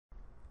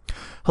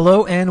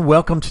Hello and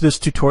welcome to this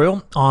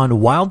tutorial on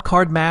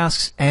wildcard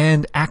masks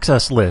and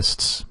access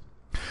lists.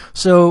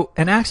 So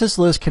an access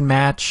list can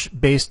match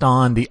based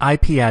on the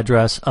IP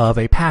address of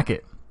a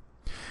packet.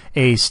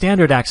 A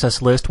standard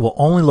access list will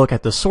only look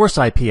at the source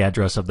IP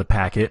address of the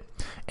packet,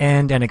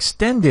 and an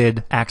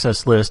extended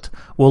access list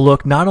will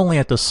look not only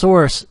at the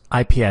source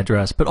IP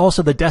address but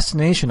also the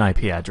destination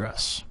IP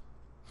address.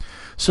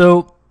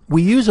 So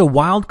we use a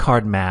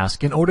wildcard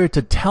mask in order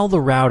to tell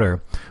the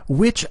router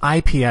which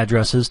IP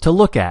addresses to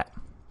look at.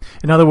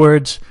 In other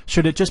words,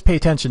 should it just pay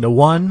attention to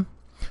one?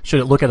 Should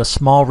it look at a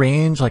small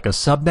range like a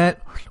subnet?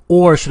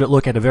 Or should it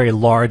look at a very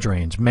large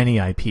range, many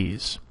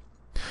IPs?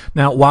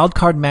 Now,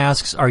 wildcard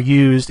masks are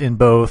used in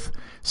both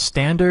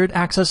standard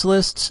access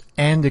lists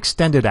and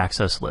extended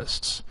access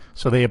lists.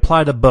 So they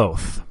apply to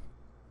both.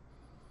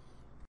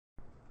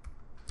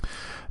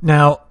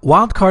 Now,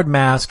 wildcard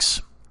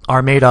masks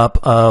are made up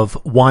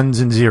of ones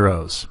and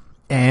zeros.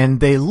 And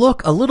they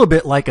look a little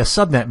bit like a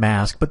subnet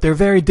mask, but they're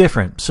very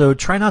different, so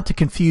try not to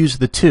confuse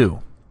the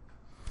two.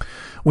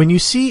 When you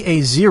see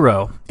a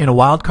 0 in a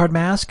wildcard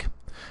mask,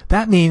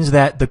 that means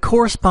that the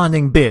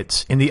corresponding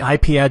bits in the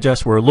IP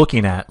address we're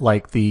looking at,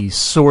 like the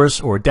source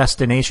or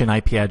destination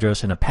IP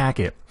address in a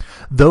packet,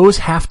 those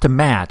have to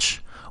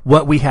match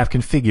what we have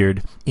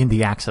configured in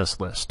the access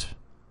list.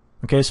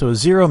 Okay, so a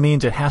 0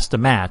 means it has to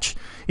match.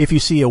 If you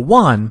see a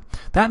 1,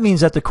 that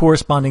means that the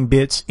corresponding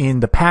bits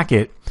in the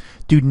packet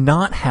do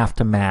not have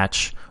to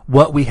match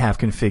what we have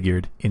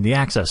configured in the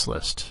access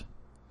list.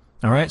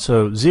 All right,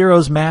 so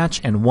zeros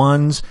match and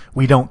ones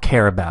we don't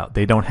care about.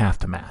 They don't have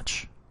to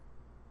match.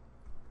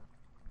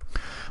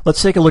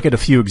 Let's take a look at a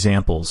few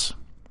examples.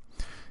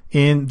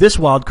 In this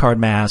wildcard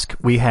mask,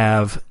 we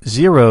have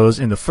zeros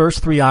in the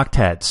first 3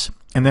 octets,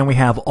 and then we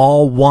have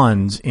all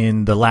ones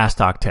in the last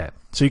octet.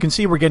 So you can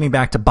see we're getting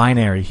back to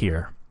binary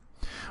here.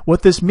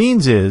 What this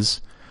means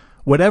is,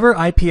 whatever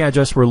IP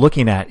address we're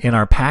looking at in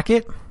our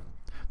packet,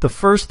 the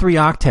first 3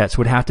 octets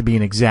would have to be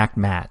an exact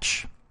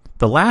match.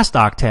 The last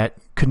octet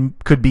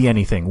could be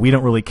anything. We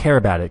don't really care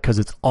about it because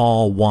it's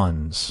all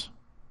ones.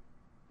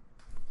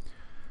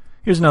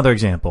 Here's another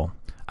example.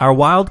 Our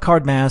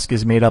wildcard mask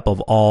is made up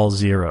of all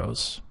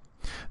zeros.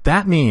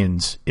 That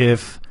means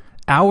if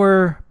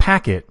our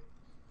packet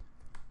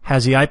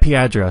has the IP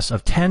address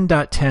of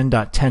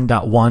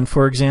 10.10.10.1,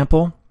 for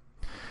example,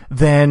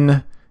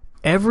 then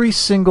every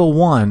single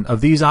one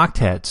of these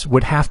octets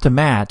would have to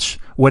match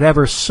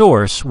whatever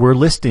source we're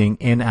listing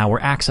in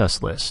our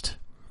access list,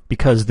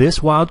 because this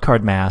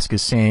wildcard mask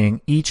is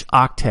saying each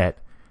octet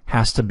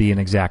has to be an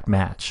exact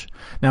match.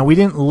 Now, we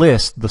didn't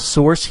list the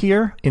source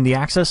here in the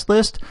access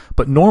list,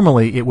 but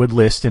normally it would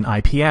list an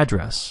IP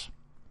address.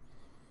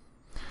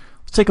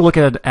 Let's take a look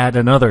at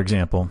another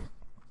example.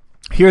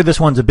 Here, this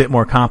one's a bit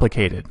more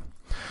complicated.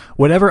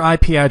 Whatever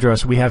IP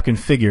address we have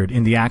configured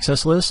in the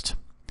access list,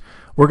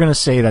 we're going to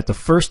say that the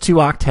first 2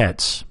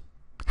 octets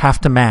have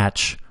to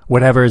match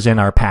whatever is in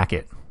our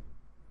packet,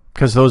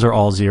 because those are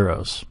all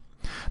zeros.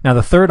 Now,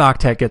 the third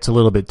octet gets a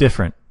little bit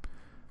different.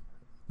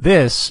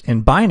 This,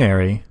 in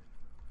binary,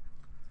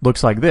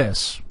 looks like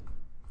this.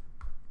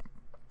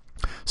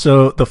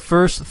 So the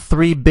first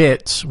 3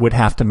 bits would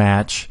have to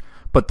match,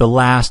 but the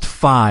last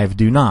 5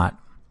 do not.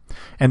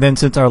 And then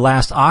since our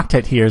last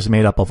octet here is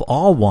made up of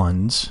all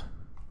ones,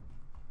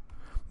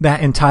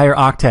 that entire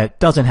octet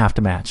doesn't have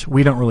to match.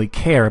 We don't really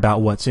care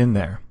about what's in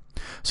there.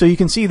 So you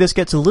can see this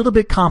gets a little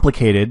bit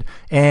complicated,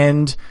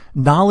 and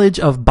knowledge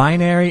of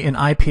binary and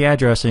IP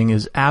addressing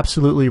is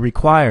absolutely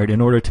required in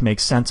order to make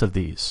sense of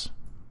these.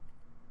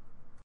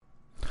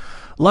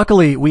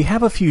 Luckily, we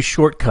have a few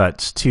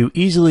shortcuts to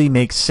easily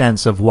make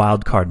sense of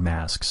wildcard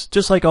masks.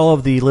 Just like all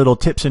of the little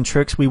tips and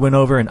tricks we went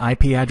over in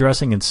IP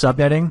addressing and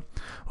subnetting,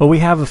 well, we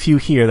have a few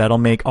here that'll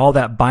make all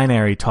that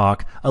binary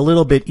talk a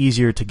little bit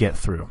easier to get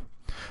through.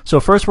 So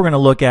first we're going to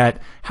look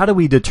at how do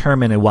we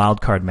determine a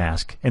wildcard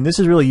mask, and this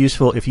is really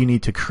useful if you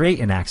need to create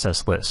an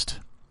access list.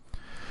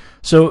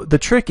 So the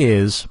trick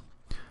is,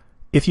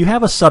 if you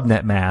have a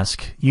subnet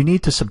mask, you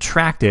need to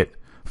subtract it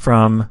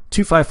from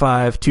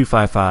 255,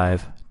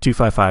 255,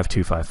 255,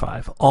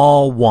 255,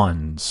 all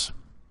ones.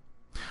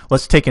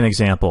 Let's take an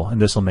example,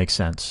 and this will make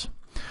sense.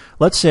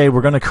 Let's say we're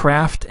going to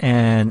craft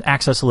an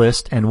access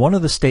list, and one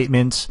of the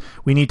statements,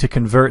 we need to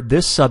convert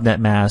this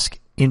subnet mask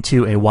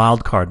into a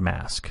wildcard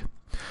mask.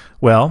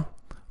 Well,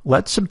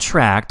 let's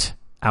subtract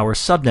our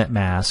subnet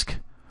mask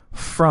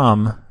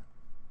from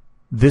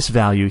this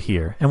value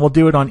here, and we'll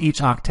do it on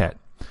each octet.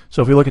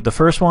 So if we look at the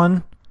first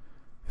one,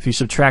 if you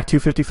subtract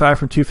 255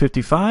 from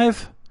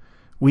 255,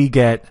 we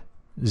get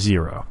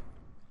 0.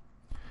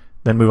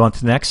 Then move on to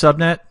the next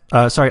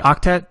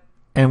octet,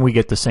 and we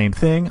get the same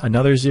thing,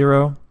 another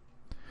 0.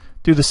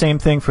 Do the same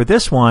thing for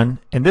this one,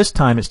 and this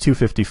time it's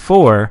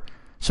 254.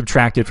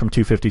 Subtracted from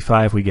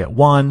 255, we get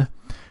 1.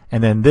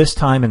 And then this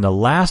time in the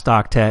last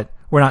octet,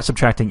 we're not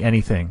subtracting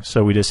anything,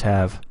 so we just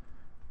have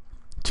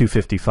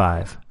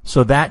 255.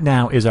 So that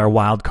now is our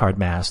wildcard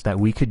mask that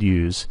we could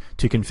use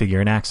to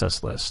configure an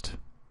access list.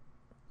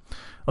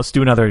 Let's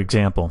do another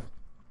example.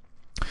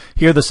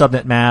 Here the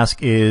subnet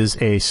mask is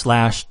a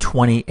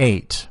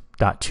 /28.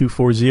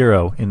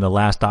 0.240 in the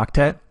last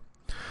octet?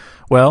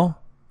 Well,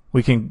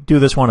 we can do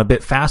this one a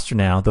bit faster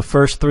now. The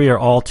first three are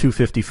all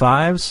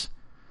 255s,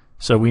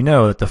 so we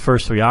know that the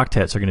first three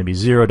octets are going to be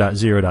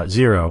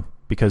 0.0.0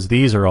 because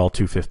these are all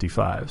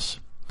 255s.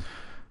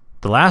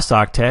 The last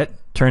octet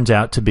turns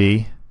out to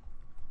be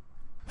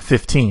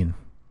 15.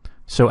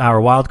 So our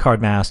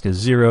wildcard mask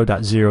is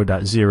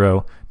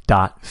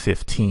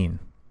 0.0.0.15.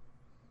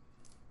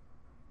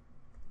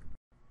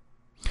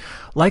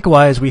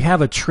 Likewise, we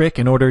have a trick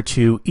in order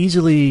to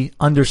easily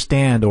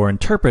understand or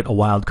interpret a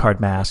wildcard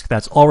mask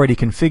that's already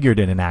configured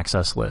in an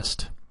access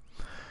list.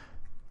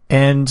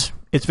 And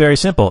it's very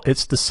simple.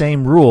 It's the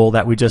same rule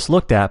that we just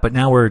looked at, but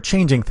now we're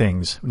changing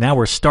things. Now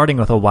we're starting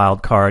with a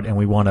wildcard and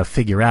we want to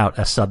figure out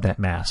a subnet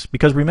mask.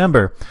 Because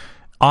remember,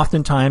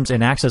 oftentimes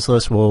an access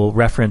list will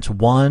reference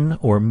one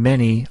or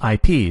many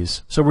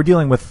IPs. So we're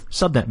dealing with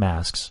subnet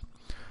masks.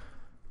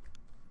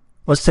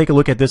 Let's take a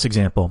look at this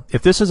example.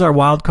 If this is our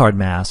wildcard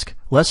mask,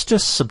 let's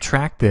just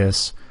subtract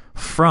this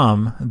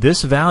from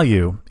this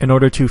value in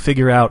order to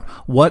figure out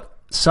what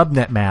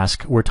subnet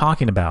mask we're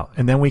talking about.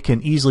 And then we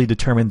can easily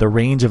determine the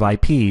range of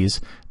IPs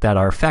that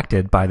are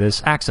affected by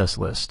this access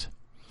list.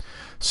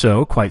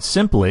 So quite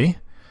simply,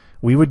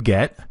 we would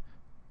get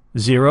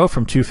 0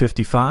 from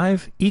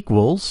 255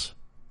 equals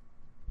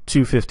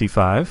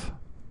 255.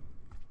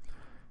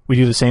 We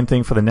do the same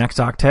thing for the next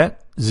octet,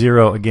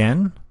 0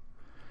 again.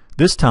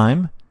 This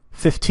time,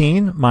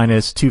 15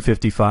 minus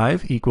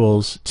 255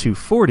 equals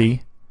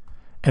 240,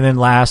 and then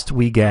last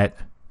we get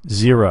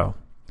 0.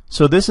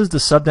 So this is the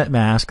subnet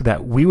mask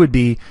that we would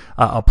be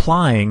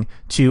applying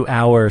to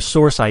our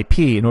source IP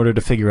in order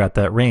to figure out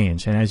that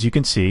range. And as you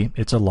can see,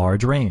 it's a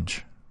large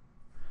range.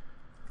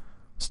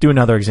 Let's do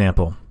another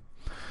example.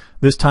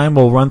 This time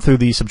we'll run through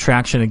the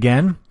subtraction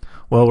again.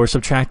 Well, we're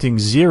subtracting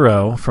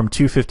 0 from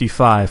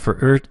 255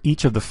 for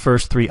each of the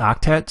first three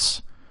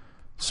octets.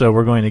 So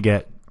we're going to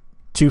get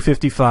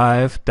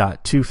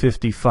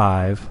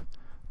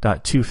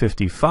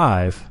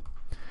 255.255.255,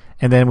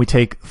 and then we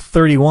take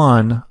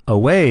 31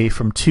 away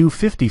from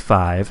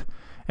 255,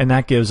 and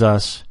that gives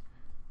us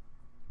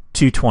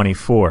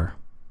 224.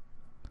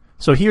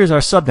 So here's our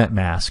subnet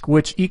mask,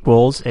 which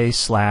equals a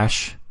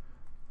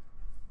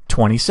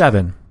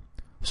 /27.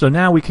 So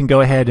now we can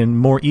go ahead and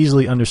more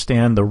easily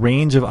understand the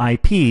range of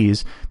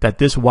IPs that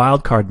this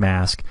wildcard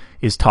mask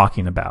is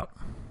talking about.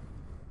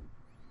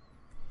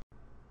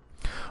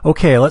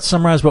 Okay, let's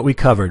summarize what we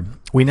covered.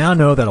 We now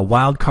know that a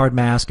wildcard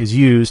mask is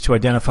used to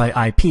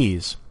identify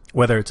IPs,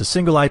 whether it's a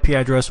single IP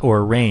address or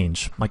a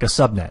range, like a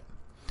subnet.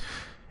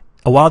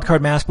 A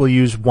wildcard mask will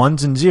use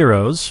ones and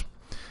zeros,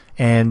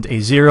 and a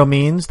 0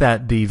 means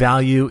that the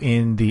value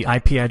in the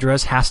IP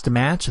address has to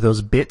match,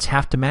 those bits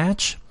have to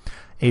match.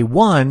 A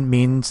 1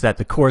 means that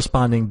the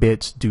corresponding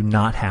bits do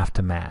not have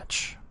to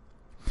match.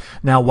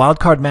 Now,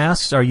 wildcard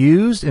masks are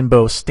used in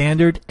both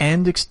standard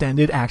and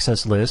extended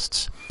access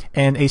lists,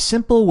 and a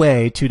simple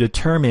way to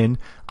determine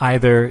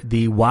either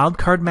the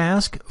wildcard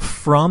mask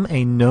from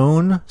a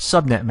known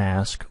subnet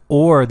mask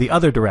or the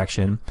other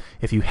direction,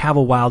 if you have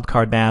a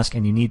wildcard mask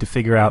and you need to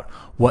figure out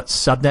what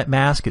subnet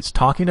mask it's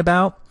talking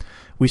about,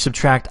 we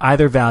subtract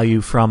either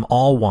value from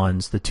all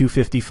ones, the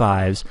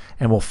 255s,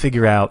 and we'll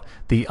figure out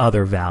the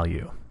other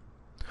value.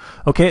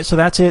 Okay, so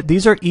that's it.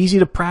 These are easy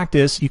to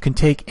practice. You can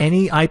take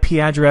any IP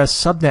address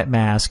subnet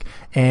mask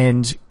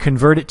and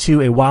convert it to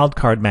a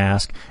wildcard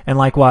mask, and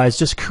likewise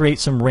just create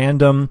some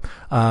random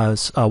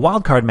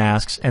wildcard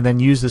masks and then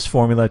use this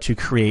formula to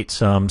create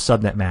some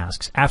subnet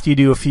masks. After you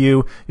do a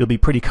few, you'll be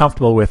pretty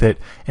comfortable with it,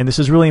 and this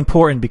is really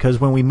important because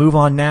when we move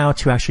on now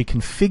to actually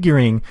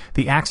configuring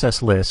the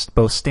access list,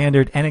 both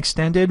standard and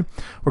extended,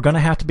 we're going to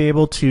have to be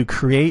able to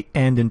create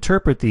and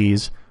interpret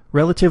these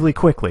relatively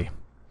quickly.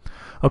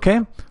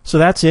 Okay, so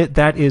that's it.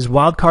 That is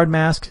wildcard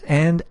masks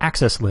and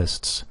access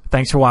lists.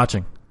 Thanks for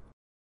watching.